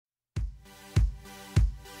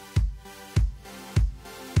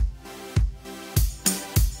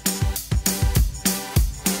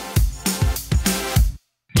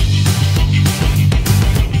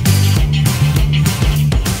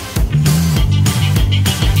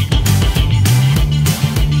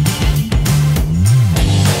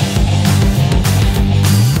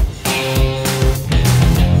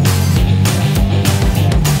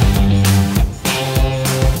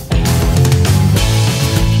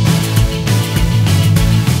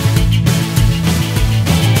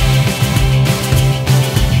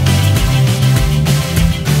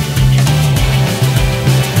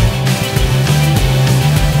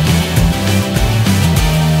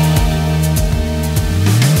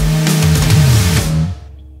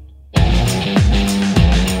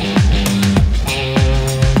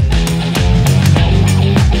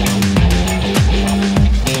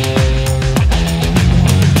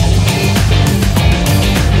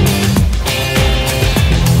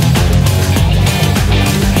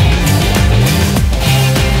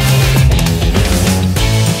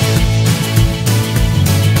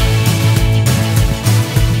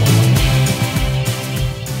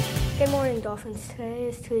morning, Dolphins. Today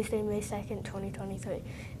is Tuesday, May 2nd, 2023.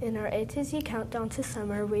 In our A to Z countdown to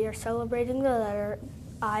summer, we are celebrating the letter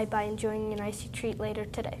I by enjoying an icy treat later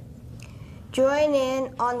today. Join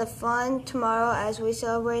in on the fun tomorrow as we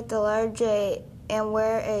celebrate the letter J and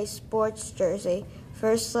wear a sports jersey.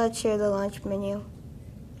 First, let's hear the lunch menu.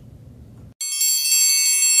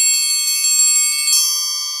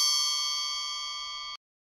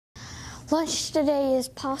 Lunch today is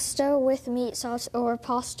pasta with meat sauce or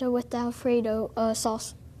pasta with Alfredo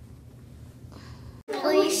sauce.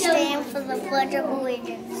 Please stand for the Pledge of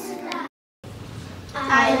Allegiance.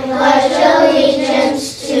 I pledge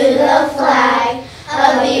allegiance to the flag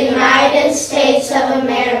of the United States of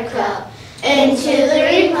America and to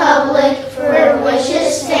the republic for which it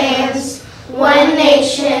stands, one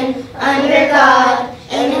nation, under God,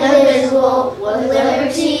 indivisible, with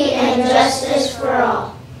liberty and justice for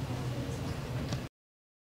all.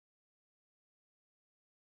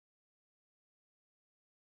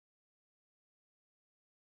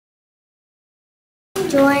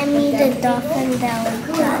 Join me, the Dolphin Valley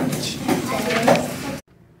Judge.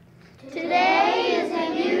 Today is a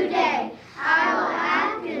new day. I will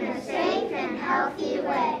act in a safe and healthy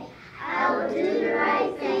way. I will do the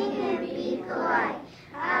right thing and be polite.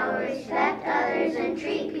 I will respect others and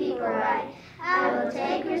treat people right. I will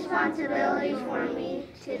take responsibility for me.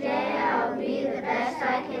 Today I will be the best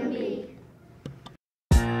I can be.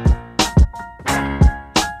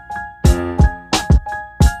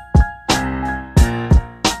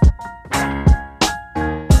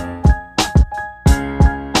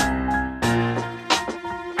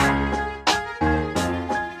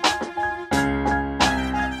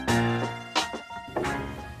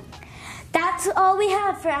 That's all we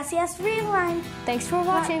have for SES Rewind. Thanks for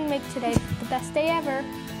watching. Make today the best day ever.